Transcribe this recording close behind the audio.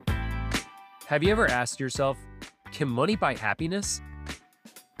Have you ever asked yourself, can money buy happiness?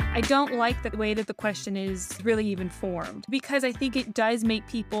 I don't like the way that the question is really even formed because I think it does make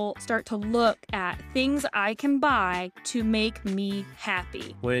people start to look at things I can buy to make me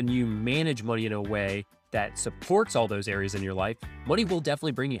happy. When you manage money in a way that supports all those areas in your life, money will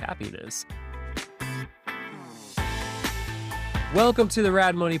definitely bring you happiness. Welcome to the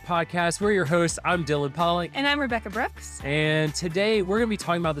Rad Money Podcast. We're your hosts. I'm Dylan Pollock. And I'm Rebecca Brooks. And today we're going to be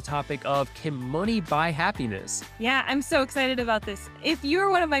talking about the topic of, can money buy happiness? Yeah, I'm so excited about this. If you're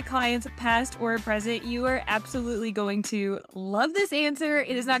one of my clients, past or present, you are absolutely going to love this answer.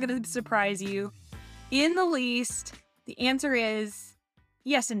 It is not going to surprise you in the least. The answer is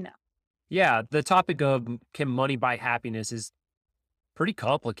yes and no. Yeah, the topic of can money buy happiness is pretty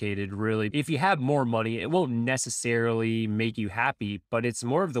complicated, really. If you have more money, it won't necessarily make you happy, but it's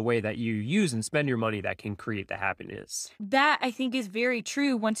more of the way that you use and spend your money that can create the happiness. That I think is very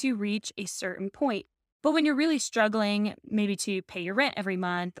true once you reach a certain point. But when you're really struggling, maybe to pay your rent every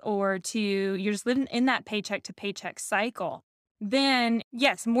month or you're just living in that paycheck to paycheck cycle, then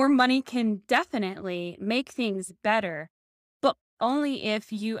yes, more money can definitely make things better. Only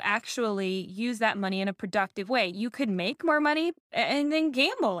if you actually use that money in a productive way. You could make more money and then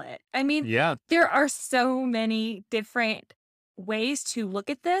gamble it. I mean, Yeah. There are so many different ways to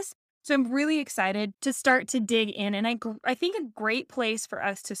look at this. So I'm really excited to start to dig in. And I think a great place for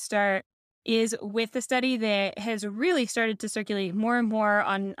us to start is with the study that has really started to circulate more and more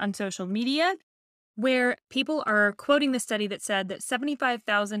on social media, where people are quoting the study that said that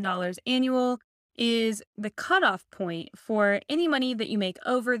 $75,000 annual is the cutoff point for any money that you make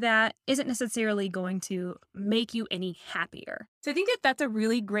over that isn't necessarily going to make you any happier. So I think that that's a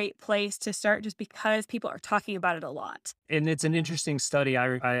really great place to start just because people are talking about it a lot. And it's an interesting study.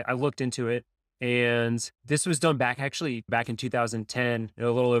 I looked into it, and this was done back in 2010, a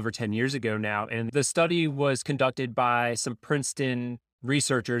little over 10 years ago now. And the study was conducted by some Princeton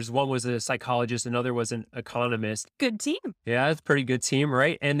researchers. One was a psychologist, another was an economist. Good team. Yeah, it's a pretty good team,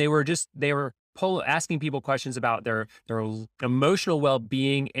 right? And they were asking people questions about their emotional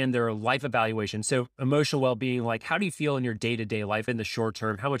well-being and their life evaluation. So emotional well-being, like how do you feel in your day-to-day life in the short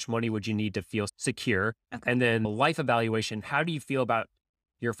term? How much money would you need to feel secure? Okay. And then life evaluation, how do you feel about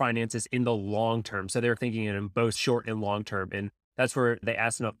your finances in the long term? So they're thinking in both short and long term. And that's where they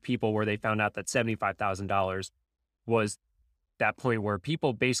asked enough people where they found out that $75,000 was that point where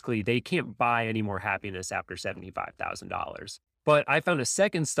people basically, they can't buy any more happiness after $75,000. But I found a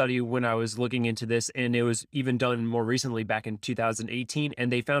second study when I was looking into this, and it was even done more recently back in 2018.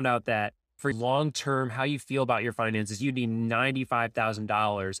 And they found out that for long-term, how you feel about your finances, you need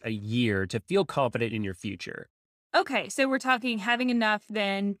 $95,000 a year to feel confident in your future. Okay, so we're talking having enough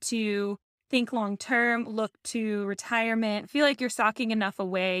then to think long-term, look to retirement, feel like you're socking enough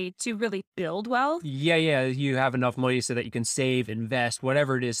away to really build wealth. Yeah. You have enough money so that you can save, invest,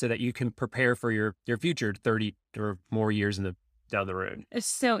 whatever it is, so that you can prepare for your future 30 or more years down the road. It's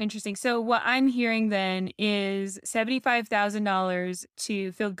so interesting. So what I'm hearing then is $75,000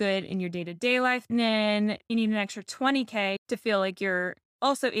 to feel good in your day-to-day life. And then you need an extra $20K to feel like you're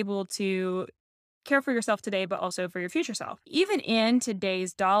also able to care for yourself today, but also for your future self. Even in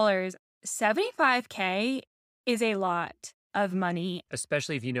today's dollars, $75K is a lot of money.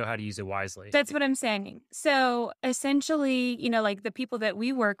 Especially if you know how to use it wisely. That's what I'm saying. So essentially, like the people that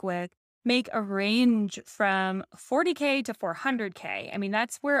we work with make a range from $40K to $400K. I mean,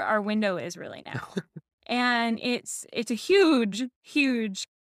 that's where our window is really now. And it's a huge, huge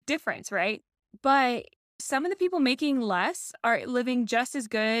difference, right? But some of the people making less are living just as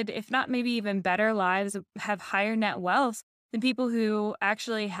good, if not maybe even better lives, have higher net wealth than people who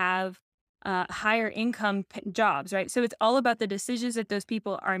actually have higher income jobs, right? So it's all about the decisions that those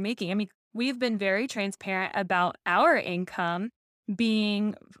people are making. I mean, we've been very transparent about our income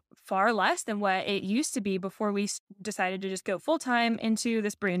being far less than what it used to be before we decided to just go full-time into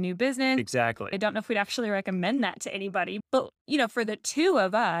this brand new business. Exactly. I don't know if we'd actually recommend that to anybody, but for the two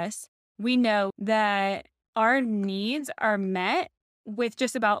of us, we know that our needs are met with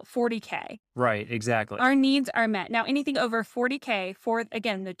just about $40K. Right, exactly. Our needs are met. Now, anything over $40K for,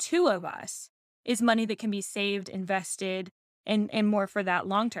 again, the two of us is money that can be saved, invested, and more for that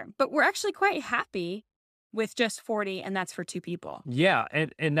long term. But we're actually quite happy with just 40, and that's for two people. Yeah,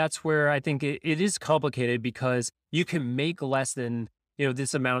 and that's where I think it is complicated, because you can make less than,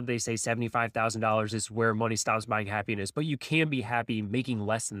 this amount. They say $75,000 is where money stops buying happiness, but you can be happy making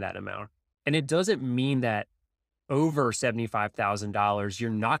less than that amount. And it doesn't mean that over $75,000, you're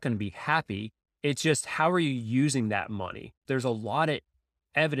not going to be happy. It's just, how are you using that money? There's a lot of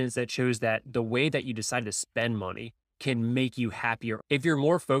evidence that shows that the way that you decide to spend money can make you happier. If you're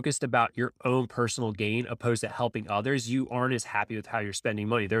more focused about your own personal gain opposed to helping others, you aren't as happy with how you're spending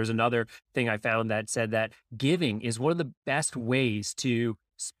money. There was another thing I found that said that giving is one of the best ways to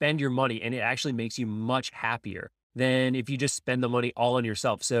spend your money, and it actually makes you much happier than if you just spend the money all on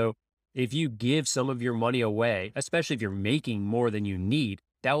yourself. So if you give some of your money away, especially if you're making more than you need,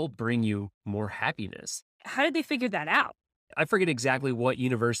 that will bring you more happiness. How did they figure that out? I forget exactly what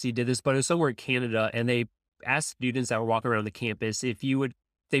university did this, but it was somewhere in Canada, and they asked students that were walking around the campus if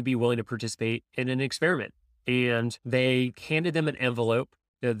they'd be willing to participate in an experiment. And they handed them an envelope,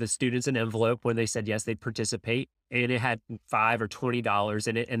 the students an envelope when they said yes, they'd participate. And it had $5 or $20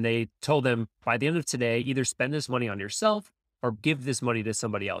 in it. And they told them by the end of today, either spend this money on yourself or give this money to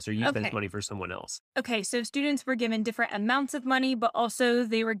somebody else, or use this Okay. money for someone else. Okay, so students were given different amounts of money, but also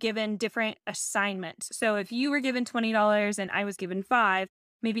they were given different assignments. So if you were given $20 and I was given 5,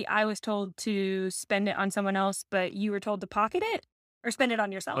 maybe I was told to spend it on someone else, but you were told to pocket it or spend it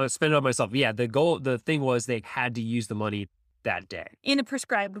on yourself Spend it on myself. Yeah, the thing was they had to use the money that day. in a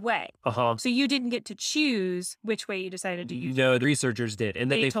prescribed way. Uh huh. So you didn't get to choose which way you decided to use it. No, the researchers did, and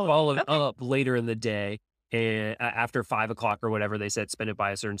then They they told you. followed Okay. up later in the day, and after 5 o'clock or whatever, they said spend it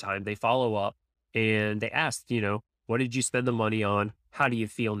by a certain time. They follow up and they asked, what did you spend the money on? How do you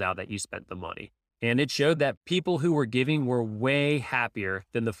feel now that you spent the money? And it showed that people who were giving were way happier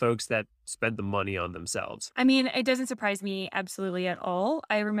than the folks that spent the money on themselves. I mean, it doesn't surprise me absolutely at all.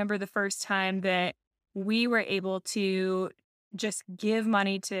 I remember the first time that we were able to just give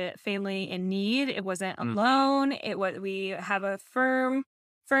money to family in need. It wasn't a Mm. loan. We have a firm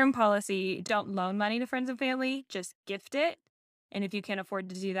policy. Don't loan money to friends and family, just gift it. And if you can't afford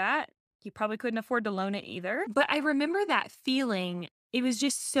to do that, you probably couldn't afford to loan it either. But I remember that feeling. It was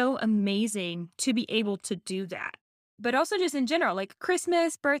just so amazing to be able to do that. But also just in general, like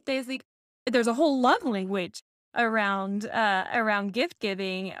Christmas, birthdays, like there's a whole love language around gift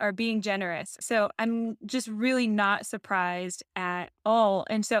giving or being generous. So I'm just really not surprised at all.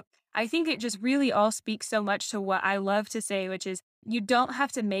 And so I think it just really all speaks so much to what I love to say, which is you don't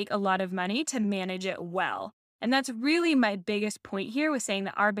have to make a lot of money to manage it well. And that's really my biggest point here with saying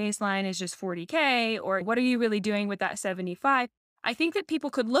that our baseline is just 40K, or what are you really doing with that 75? I think that people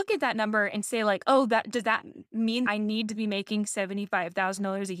could look at that number and say like, oh, does that mean I need to be making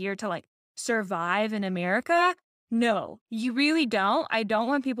 $75,000 a year to like survive in America? No, you really don't. I don't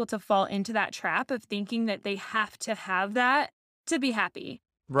want people to fall into that trap of thinking that they have to have that to be happy.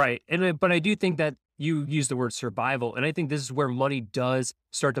 Right. But I do think that you use the word survival. And I think this is where money does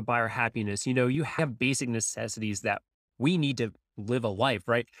start to buy our happiness. You have basic necessities that we need to live a life,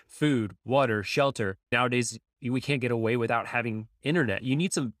 right? Food, water, shelter. Nowadays, we can't get away without having internet. You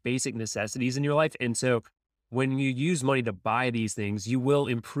need some basic necessities in your life. And so when you use money to buy these things, you will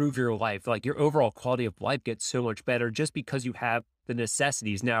improve your life. Like your overall quality of life gets so much better just because you have the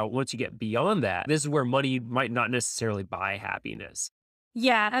necessities. Now, once you get beyond that, this is where money might not necessarily buy happiness.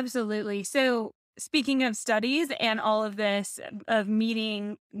 Yeah, absolutely. So, speaking of studies and all of this of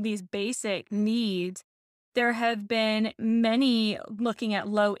meeting these basic needs, there have been many looking at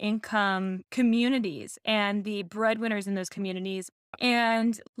low income communities and the breadwinners in those communities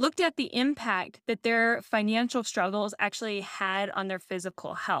and looked at the impact that their financial struggles actually had on their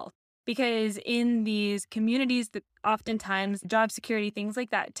physical health. Because in these communities, that oftentimes job security, things like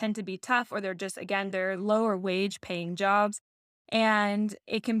that tend to be tough, or they're just, again, they're lower wage paying jobs. And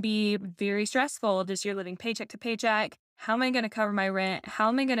it can be very stressful. Just you're living paycheck to paycheck. How am I going to cover my rent? How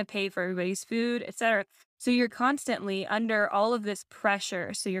am I going to pay for everybody's food, et cetera? So you're constantly under all of this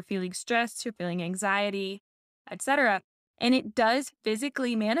pressure. So you're feeling stressed, you're feeling anxiety, et cetera. And it does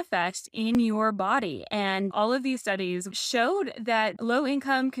physically manifest in your body. And all of these studies showed that low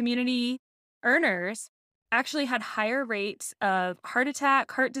income community earners actually had higher rates of heart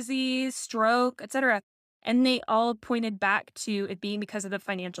attack, heart disease, stroke, et cetera. And they all pointed back to it being because of the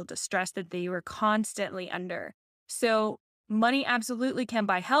financial distress that they were constantly under. So money absolutely can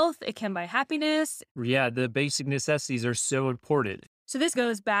buy health. It can buy happiness. Yeah, the basic necessities are so important. So this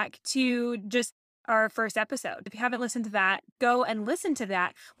goes back to just our first episode. If you haven't listened to that, go and listen to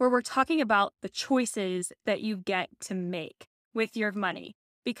that, where we're talking about the choices that you get to make with your money.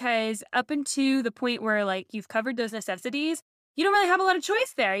 Because up until the point where like you've covered those necessities, you don't really have a lot of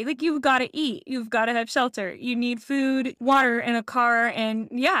choice there. Like you've got to eat, you've got to have shelter, you need food, water, and a car, and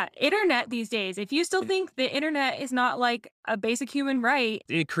yeah, internet these days. If you still think the internet is not like a basic human right,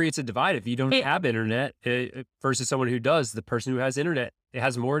 It creates a divide. If you don't it have internet versus someone who does, the person who has internet, it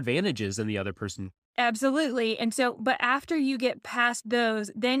has more advantages than the other person. absolutely. And so, but after you get past those,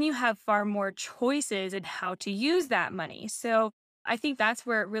 then you have far more choices in how to use that money. So I think that's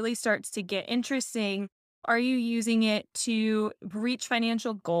where it really starts to get interesting Are you using it to reach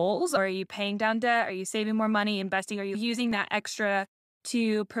financial goals? Or are you paying down debt? Are you saving more money, investing? Are you using that extra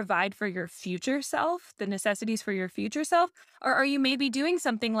to provide for your future self, the necessities for your future self? Or are you maybe doing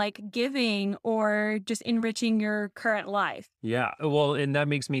something like giving or just enriching your current life? Yeah. Well, and that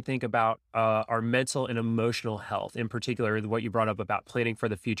makes me think about our mental and emotional health, in particular, what you brought up about planning for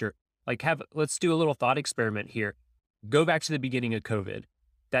the future. Let's do a little thought experiment here. Go back to the beginning of COVID,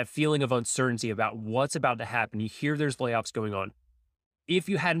 that feeling of uncertainty about what's about to happen. You hear there's layoffs going on. If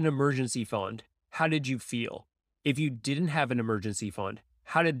you had an emergency fund, how did you feel? If you didn't have an emergency fund,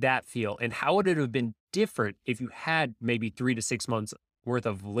 how did that feel? And how would it have been different if you had maybe 3 to 6 months worth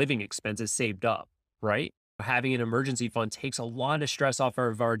of living expenses saved up, right? Having an emergency fund takes a lot of stress off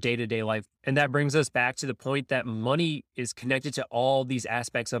of our day to day life. And that brings us back to the point that money is connected to all these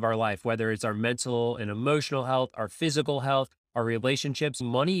aspects of our life, whether it's our mental and emotional health, our physical health, our relationships.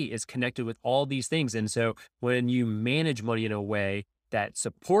 Money is connected with all these things. And so when you manage money in a way that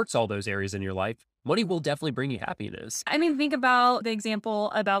supports all those areas in your life, money will definitely bring you happiness. I mean, think about the example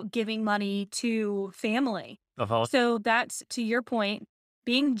about giving money to family. Uh-huh. So that's to your point,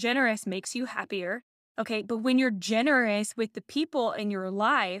 being generous makes you happier. Okay. But when you're generous with the people in your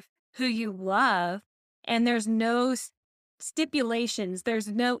life who you love, and there's no stipulations, there's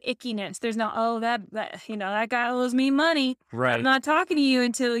no ickiness, there's no, oh, that guy owes me money. I'm Right. not talking to you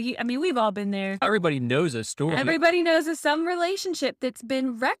until I mean, we've all been there. Everybody knows a story, Everybody knows of some relationship that's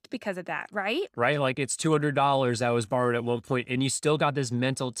been wrecked because of that, right? right? Like it's $200 that was borrowed at one point, and you still got this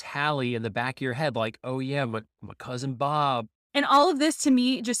mental tally in the back of your head, like, oh yeah, my cousin Bob. And all of this to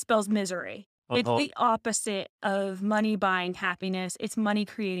me just spells misery. It's Uh-huh. the opposite of money buying happiness. It's money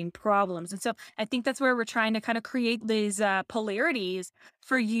creating problems. And so I think that's where we're trying to kind of create these polarities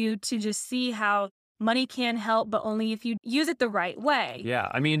for you to just see how money can help, but only if you use it the right way. Yeah.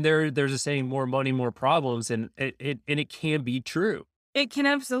 I mean, there's a saying, more money, more problems, and it can be true. It can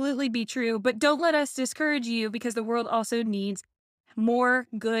absolutely be true, but don't let us discourage you because the world also needs more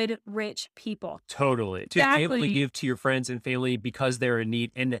good, rich people. Totally. To be able to Exactly. give to your friends and family because they're in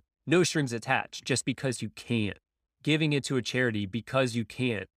need, and no strings attached, just because you can. Giving it to a charity because you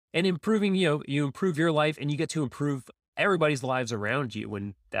can. And improving, you improve your life and you get to improve everybody's lives around you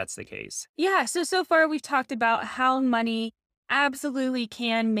when that's the case. Yeah. So far we've talked about how money absolutely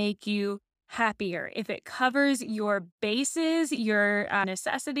can make you happier. If it covers your bases, your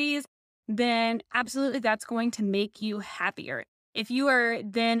necessities, then absolutely that's going to make you happier. If you are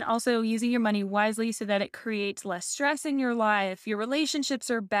then also using your money wisely so that it creates less stress in your life, your relationships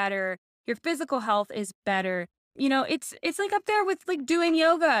are better, your physical health is better. It's like up there with like doing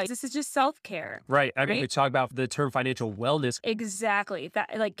yoga. This is just self-care, Right. I mean, we right? talk about the term financial wellness. Exactly.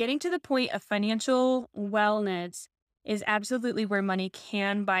 That like getting to the point of financial wellness is absolutely where money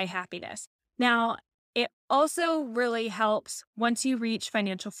can buy happiness. Now, it also really helps once you reach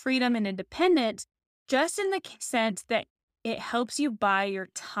financial freedom and independence, just in the sense that it helps you buy your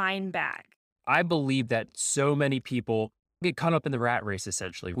time back. I believe that so many people get caught up in the rat race,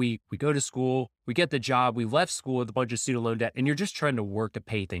 essentially. We go to school, we get the job, we left school with a bunch of student loan debt, and you're just trying to work to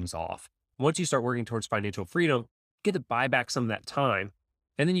pay things off. Once you start working towards financial freedom, you get to buy back some of that time,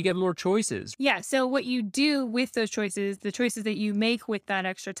 and then you get more choices. Yeah. So, what you do with those choices, the choices that you make with that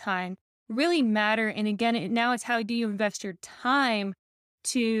extra time, really matter. And again, now it's how do you invest your time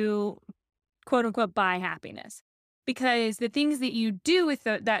to quote unquote buy happiness? Because the things that you do with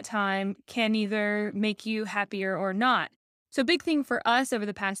that time can either make you happier or not. So, a big thing for us over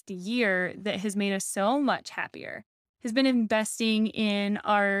the past year that has made us so much happier has been investing in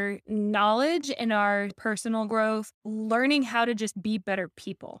our knowledge and our personal growth, learning how to just be better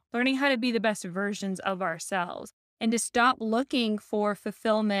people, learning how to be the best versions of ourselves, and to stop looking for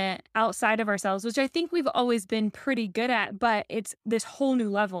fulfillment outside of ourselves, which I think we've always been pretty good at, but it's this whole new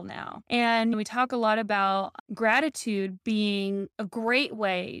level now. And we talk a lot about gratitude being a great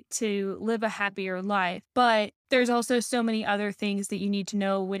way to live a happier life, but there's also so many other things that you need to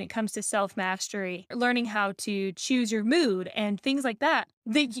know when it comes to self mastery, learning how to choose your mood and things like that,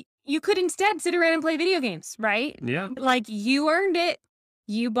 that you could instead sit around and play video games, right? Yeah. Like you earned it.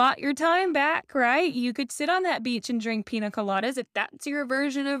 You bought your time back, right? You could sit on that beach and drink pina coladas. If that's your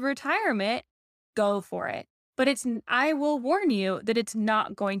version of retirement, go for it. But I will warn you that it's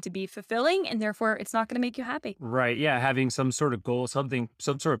not going to be fulfilling and therefore it's not going to make you happy. Right. Yeah. Having some sort of goal, some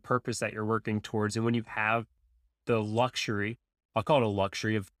sort of purpose that you're working towards. And when you have the luxury, I'll call it a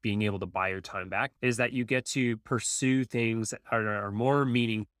luxury of being able to buy your time back, is that you get to pursue things that are more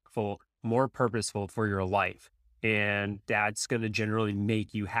meaningful, more purposeful for your life. And that's going to generally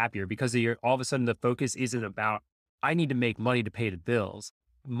make you happier because all of a sudden the focus isn't about, I need to make money to pay the bills.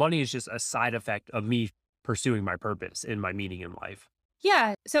 Money is just a side effect of me pursuing my purpose and my meaning in life.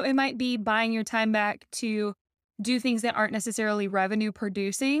 Yeah. So it might be buying your time back to do things that aren't necessarily revenue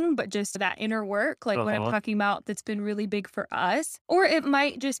producing, but just that inner work, like what I'm Uh-huh. talking about, that's been really big for us. Or it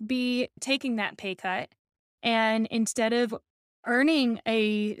might just be taking that pay cut. And instead of earning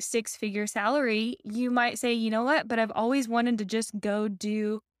a 6-figure salary, you might say, you know what, but I've always wanted to just go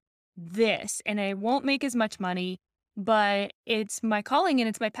do this and I won't make as much money, but it's my calling and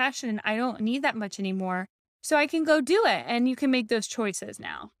it's my passion and I don't need that much anymore. So I can go do it. And you can make those choices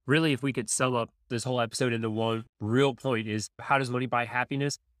now. Really, if we could sum up this whole episode into one real point is how does money buy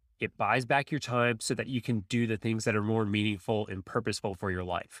happiness? It buys back your time so that you can do the things that are more meaningful and purposeful for your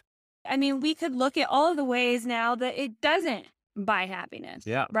life. I mean, we could look at all of the ways now that it doesn't buy happiness,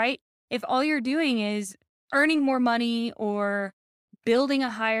 Yeah. right? If all you're doing is earning more money or building a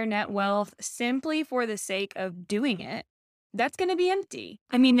higher net wealth simply for the sake of doing it, that's going to be empty.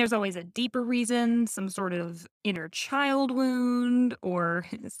 I mean, there's always a deeper reason, some sort of inner child wound or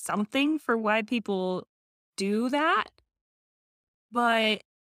something for why people do that. But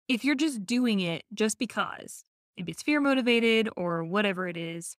if you're just doing it just because, maybe it's fear motivated or whatever it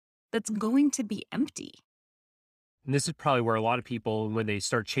is, that's going to be empty. And this is probably where a lot of people, when they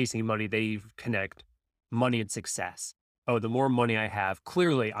start chasing money, they connect money and success. Oh, the more money I have,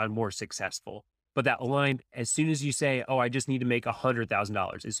 clearly I'm more successful. But that line, as soon as you say, "Oh, I just need to make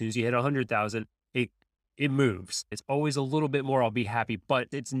 $100,000," as soon as you hit 100,000, it moves. It's always a little bit more. I'll be happy, but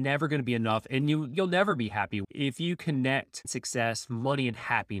it's never going to be enough, and you'll never be happy if you connect success, money, and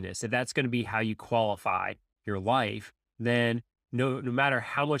happiness. If that's going to be how you qualify your life, then no matter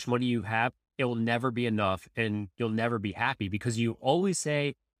how much money you have, it will never be enough, and you'll never be happy because you always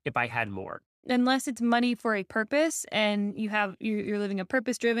say, "If I had more." Unless it's money for a purpose and you're living a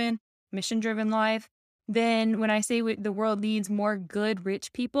purpose driven, mission driven life, then when I say the world needs more good,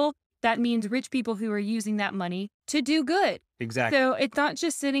 rich people, that means rich people who are using that money to do good. Exactly. So it's not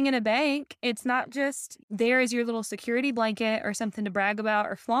just sitting in a bank. It's not just there as your little security blanket or something to brag about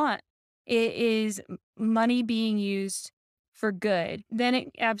or flaunt. It is money being used for good. Then it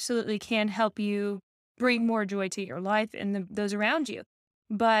absolutely can help you bring more joy to your life and those around you.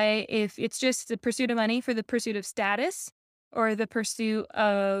 But if it's just the pursuit of money for the pursuit of status or the pursuit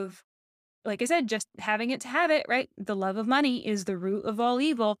of, like I said, just having it to have it, right? The love of money is the root of all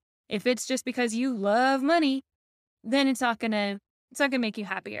evil. If it's just because you love money, then it's not gonna make you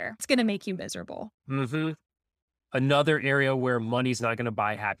happier. It's gonna make you miserable. Hmm. Another area where money's not going to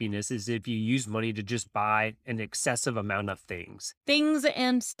buy happiness is if you use money to just buy an excessive amount of things, Things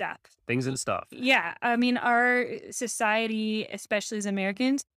and stuff. things and stuff. Yeah. I mean, our society, especially as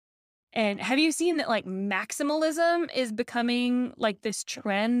Americans, and have you seen that like maximalism is becoming like this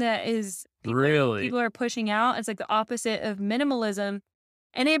trend that is Really? people are pushing out? It's like the opposite of minimalism.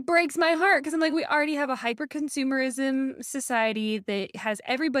 And it breaks my heart because I'm like, we already have a hyper consumerism society that has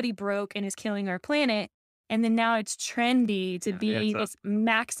everybody broke and is killing our planet. And then now it's trendy to Yeah, it's be this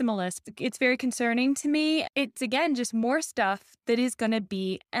maximalist. It's very concerning to me. It's again just more stuff that is going to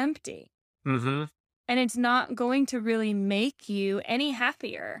be empty. hmm And it's not going to really make you any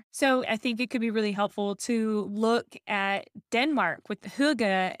happier. So I think it could be really helpful to look at Denmark with the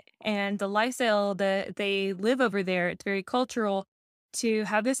hygge and the lifestyle that they live over there. It's very cultural to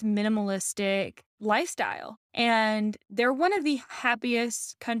have this minimalistic lifestyle. And they're one of the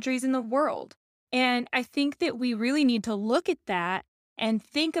happiest countries in the world. And I think that we really need to look at that and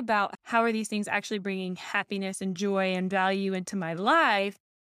think about how are these things actually bringing happiness and joy and value into my life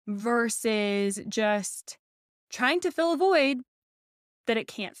versus just trying to fill a void that it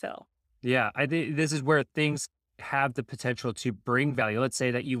can't fill. Yeah, I think this is where things have the potential to bring value. Let's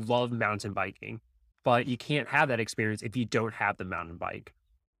say that you love mountain biking, but you can't have that experience if you don't have the mountain bike.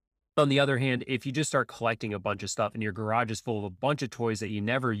 On the other hand, if you just start collecting a bunch of stuff and your garage is full of a bunch of toys that you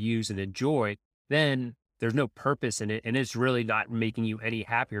never use and enjoy, then there's no purpose in it. And it's really not making you any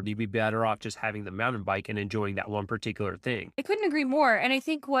happier. You'd be better off just having the mountain bike and enjoying that one particular thing. I couldn't agree more. And I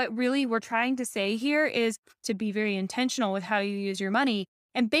think what really we're trying to say here is to be very intentional with how you use your money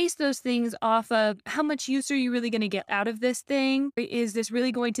and base those things off of how much use are you really going to get out of this thing? Is this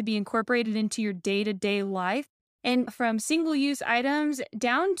really going to be incorporated into your day to day life? And from single use items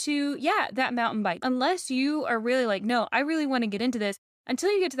down to, yeah, that mountain bike. Unless you are really like, no, I really want to get into this.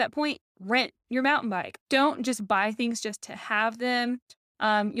 Until you get to that point, rent your mountain bike. Don't just buy things just to have them.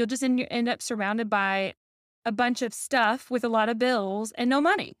 You'll just end up surrounded by a bunch of stuff with a lot of bills and no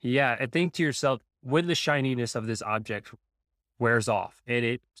money. Yeah, and think to yourself, when the shininess of this object wears off and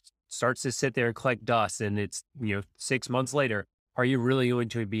it starts to sit there and collect dust and it's, 6 months later, are you really going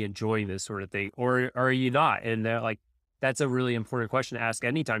to be enjoying this sort of thing? Or are you not? And they're like, That's a really important question to ask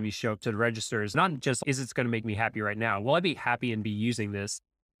anytime you show up to the register is not just, is it going to make me happy right now? Will I be happy and be using this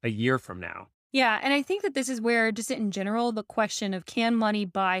a year from now? Yeah. And I think that this is where, just in general, the question of can money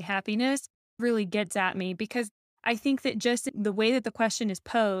buy happiness really gets at me, because I think that just the way that the question is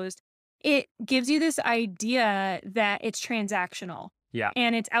posed, it gives you this idea that it's transactional Yeah.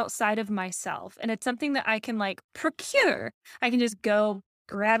 and it's outside of myself. And it's something that I can like procure. I can just go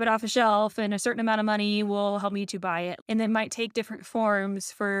grab it off a shelf and a certain amount of money will help me to buy it. And it might take different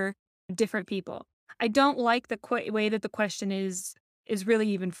forms for different people. I don't like the way that the question is really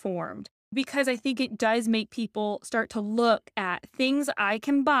even formed, because I think it does make people start to look at things I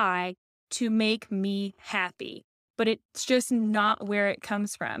can buy to make me happy. But it's just not where it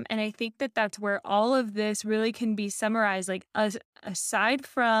comes from. And I think that that's where all of this really can be summarized. Like, aside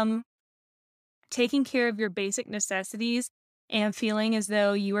from taking care of your basic necessities and feeling as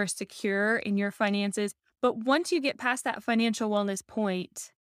though you are secure in your finances, but once you get past that financial wellness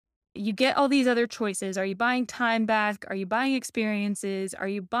point, you get all these other choices. Are you buying time back? Are you buying experiences? Are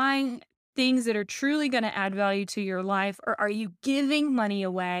you buying things that are truly going to add value to your life? Or are you giving money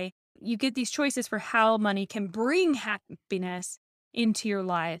away? You get these choices for how money can bring happiness into your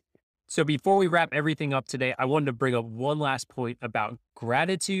life. So before we wrap everything up today, I wanted to bring up one last point about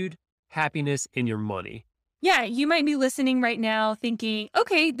gratitude, happiness, and your money. Yeah, you might be listening right now thinking,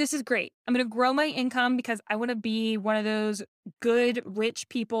 okay, this is great. I'm going to grow my income because I want to be one of those good, rich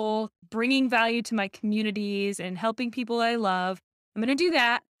people bringing value to my communities and helping people I love. I'm going to do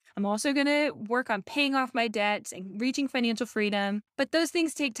that. I'm also going to work on paying off my debts and reaching financial freedom. But those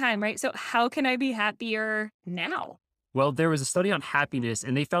things take time, right? So how can I be happier now? Well, there was a study on happiness,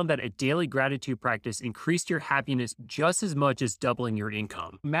 and they found that a daily gratitude practice increased your happiness just as much as doubling your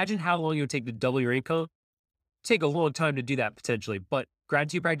income. Imagine how long it would take to double your income. Take a long time to do that potentially, but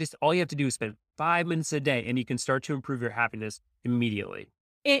gratitude practice, all you have to do is spend 5 minutes a day and you can start to improve your happiness immediately.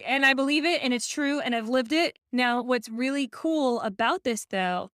 And I believe it, and it's true, and I've lived it. Now, what's really cool about this,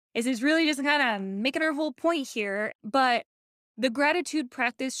 though, is it's really just kind of making our whole point here. But the gratitude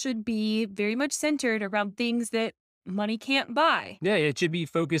practice should be very much centered around things that money can't buy. Yeah, it should be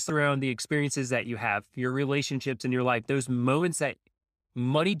focused around the experiences that you have, your relationships in your life, those moments that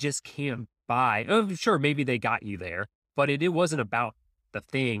money just can't buy. Oh, sure, maybe they got you there, but it wasn't about the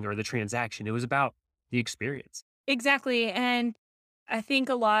thing or the transaction. It was about the experience. Exactly. And I think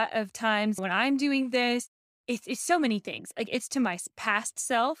a lot of times when I'm doing this, it's so many things. Like, it's to my past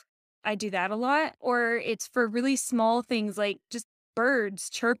self. I do that a lot. Or it's for really small things like just birds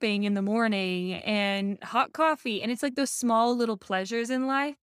chirping in the morning and hot coffee. And it's like those small little pleasures in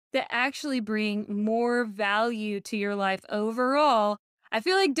life that actually bring more value to your life overall. I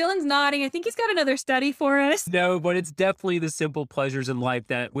feel like Dylan's nodding. I think he's got another study for us. No, but it's definitely the simple pleasures in life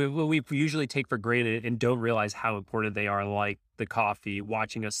that we usually take for granted and don't realize how important they are, like the coffee,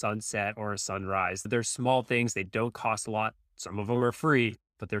 watching a sunset or a sunrise. They're small things. They don't cost a lot. Some of them are free,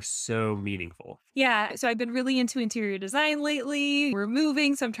 but they're so meaningful. Yeah. So I've been really into interior design lately. We're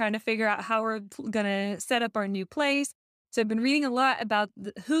moving, so I'm trying to figure out how we're going to set up our new place. So I've been reading a lot about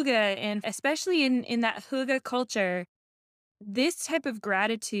the hygge, and especially in that hygge culture, this type of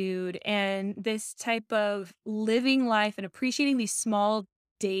gratitude and this type of living life and appreciating these small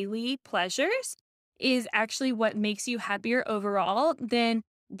daily pleasures is actually what makes you happier overall than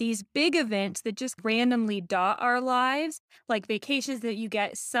these big events that just randomly dot our lives, like vacations that you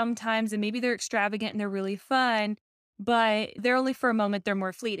get sometimes, and maybe they're extravagant and they're really fun, but they're only for a moment, they're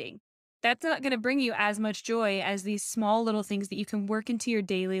more fleeting. That's not going to bring you as much joy as these small little things that you can work into your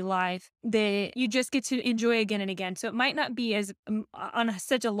daily life that you just get to enjoy again and again. So it might not be as on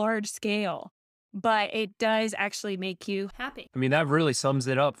such a large scale, but it does actually make you happy. I mean, that really sums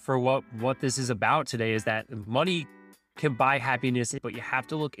it up for what this is about today, is that money can buy happiness, but you have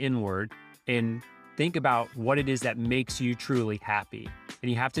to look inward and think about what it is that makes you truly happy. And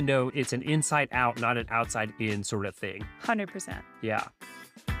you have to know it's an inside out, not an outside in sort of thing. 100%. Yeah.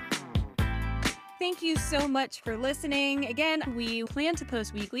 Thank you so much for listening. Again, we plan to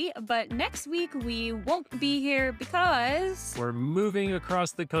post weekly, but next week we won't be here because we're moving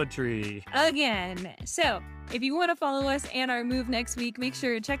across the country again. So if you want to follow us and our move next week, make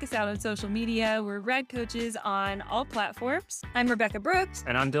sure to check us out on social media. We're Rad Coaches on all platforms. I'm Rebecca Brooks.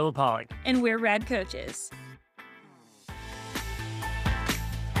 And I'm Dylan Pollock. And we're Rad Coaches.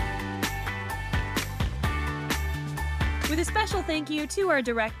 With a special thank you to our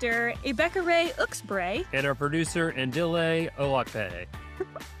director, Ibekere Uxbray. And our producer, Ndile Olakpe.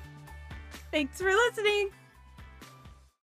 Thanks for listening.